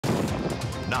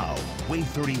Now, Wave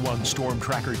 31 Storm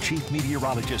Tracker Chief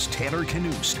Meteorologist Taylor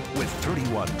Knust with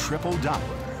 31 Triple Doppler.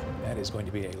 That is going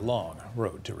to be a long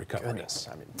road to recovery. Goodness,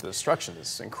 I mean, the destruction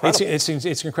is incredible. It's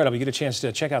incredible. You get a chance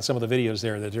to check out some of the videos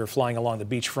there that they're flying along the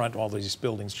beachfront, all these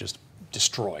buildings just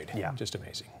destroyed. Yeah. Just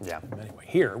amazing. Yeah. Anyway,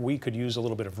 here we could use a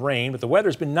little bit of rain, but the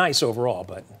weather's been nice overall,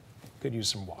 but could use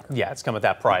some water. Yeah, it's come at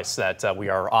that price that we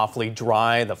are awfully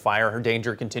dry. The fire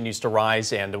danger continues to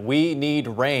rise, and we need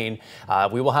rain.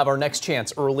 We will have our next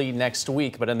chance early next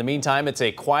week, but in the meantime, it's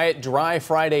a quiet, dry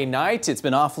Friday night. It's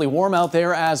been awfully warm out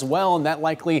there as well, and that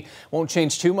likely won't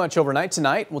change too much overnight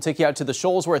tonight. We'll take you out to the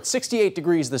Shoals. We're at 68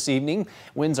 degrees this evening.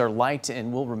 Winds are light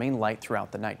and will remain light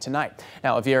throughout the night tonight.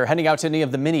 Now, if you're heading out to any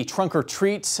of the mini trunk or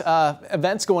treat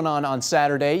events going on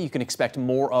Saturday, you can expect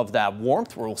more of that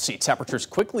warmth, where we'll see temperatures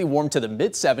quickly warm to the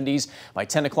mid-70s by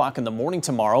 10 o'clock in the morning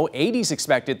tomorrow. 80s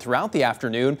expected throughout the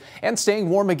afternoon and staying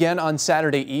warm again on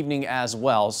Saturday evening as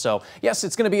well. So yes,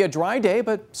 it's going to be a dry day,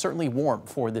 but certainly warm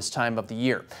for this time of the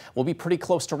year. We'll be pretty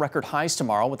close to record highs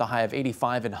tomorrow with a high of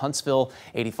 85 in Huntsville,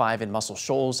 85 in Muscle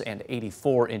Shoals, and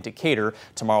 84 in Decatur.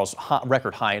 Tomorrow's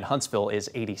record high in Huntsville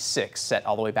is 86, set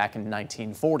all the way back in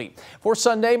 1940. For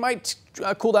Sunday, might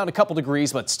cool down a couple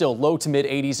degrees, but still low to mid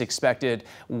 80s expected,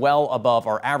 well above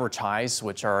our average highs,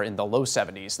 which are in the low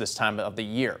 70s this time of the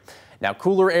year. Now,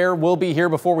 cooler air will be here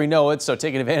before we know it, so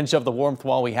taking advantage of the warmth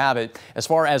while we have it. As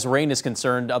far as rain is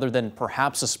concerned, other than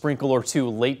perhaps a sprinkle or two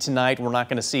late tonight, we're not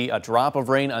going to see a drop of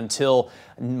rain until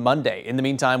Monday. In the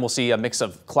meantime, we'll see a mix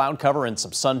of cloud cover and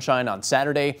some sunshine on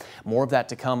Saturday. More of that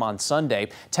to come on Sunday.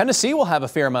 Tennessee will have a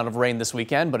fair amount of rain this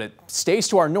weekend, but it stays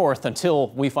to our north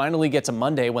until we finally get to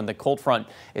Monday, when the cold front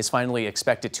is finally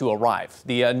expected to arrive.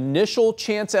 The initial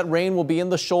chance at rain will be in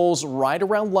the Shoals right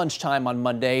around lunchtime on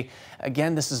Monday.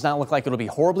 Again, this does not look like it'll be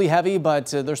horribly heavy, but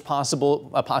there's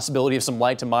a possibility of some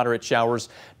light to moderate showers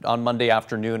on Monday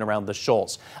afternoon around the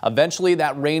Shoals. Eventually,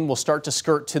 that rain will start to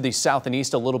skirt to the south and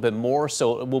east a little bit more,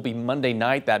 so it will be Monday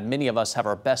night that many of us have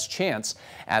our best chance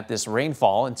at this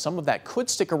rainfall, and some of that could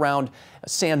stick around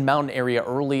Sand Mountain area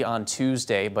early on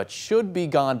Tuesday, but should be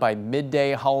gone by midday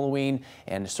Halloween,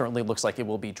 and certainly looks like it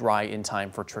will be dry in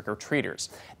time for trick-or-treaters.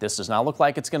 This does not look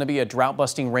like it's going to be a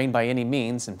drought-busting rain by any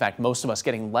means. In fact, most of us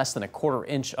getting less than a quarter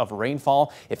inch of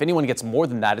rainfall. If anyone gets more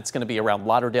than that, it's going to be around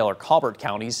Lauderdale or Colbert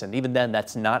counties, and even then,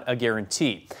 that's not a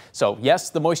guarantee. So yes,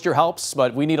 the moisture helps,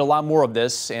 but we need a lot more of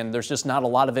this, and there's just not a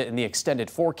lot of it in the extended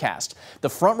forecast. The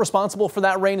front responsible for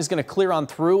that rain is going to clear on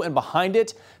through, and behind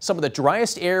it, some of the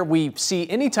driest air we see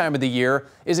any time of the year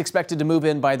is expected to move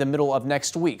in by the middle of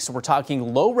next week. So we're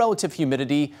talking low relative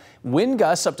humidity, wind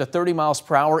gusts up to 30 miles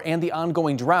per hour, and the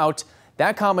ongoing drought.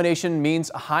 That combination means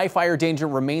high fire danger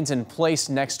remains in place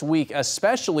next week,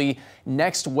 especially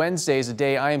next Wednesday is a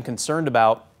day I am concerned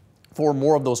about for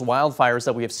more of those wildfires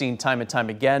that we have seen time and time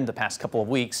again the past couple of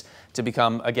weeks to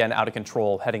become, again, out of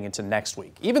control heading into next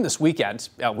week. Even this weekend,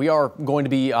 we are going to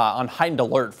be on heightened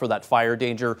alert for that fire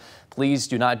danger. Please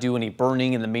do not do any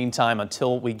burning in the meantime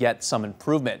until we get some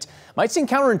improvement. Might seem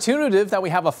counterintuitive that we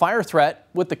have a fire threat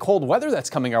with the cold weather that's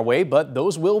coming our way, but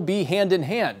those will be hand in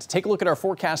hand. Take a look at our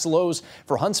forecast lows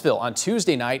for Huntsville on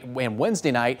Tuesday night and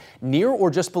Wednesday night, near or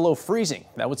just below freezing.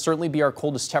 That would certainly be our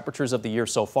coldest temperatures of the year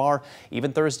so far.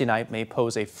 Even Thursday night may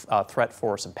pose a threat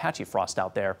for some patchy frost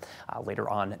out there later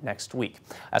on next week.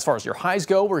 As far as your highs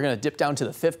go, we're going to dip down to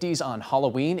the 50s on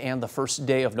Halloween and the first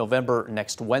day of November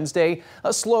next Wednesday.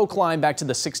 A slow climb back to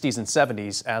the 60s and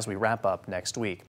 70s as we wrap up next week.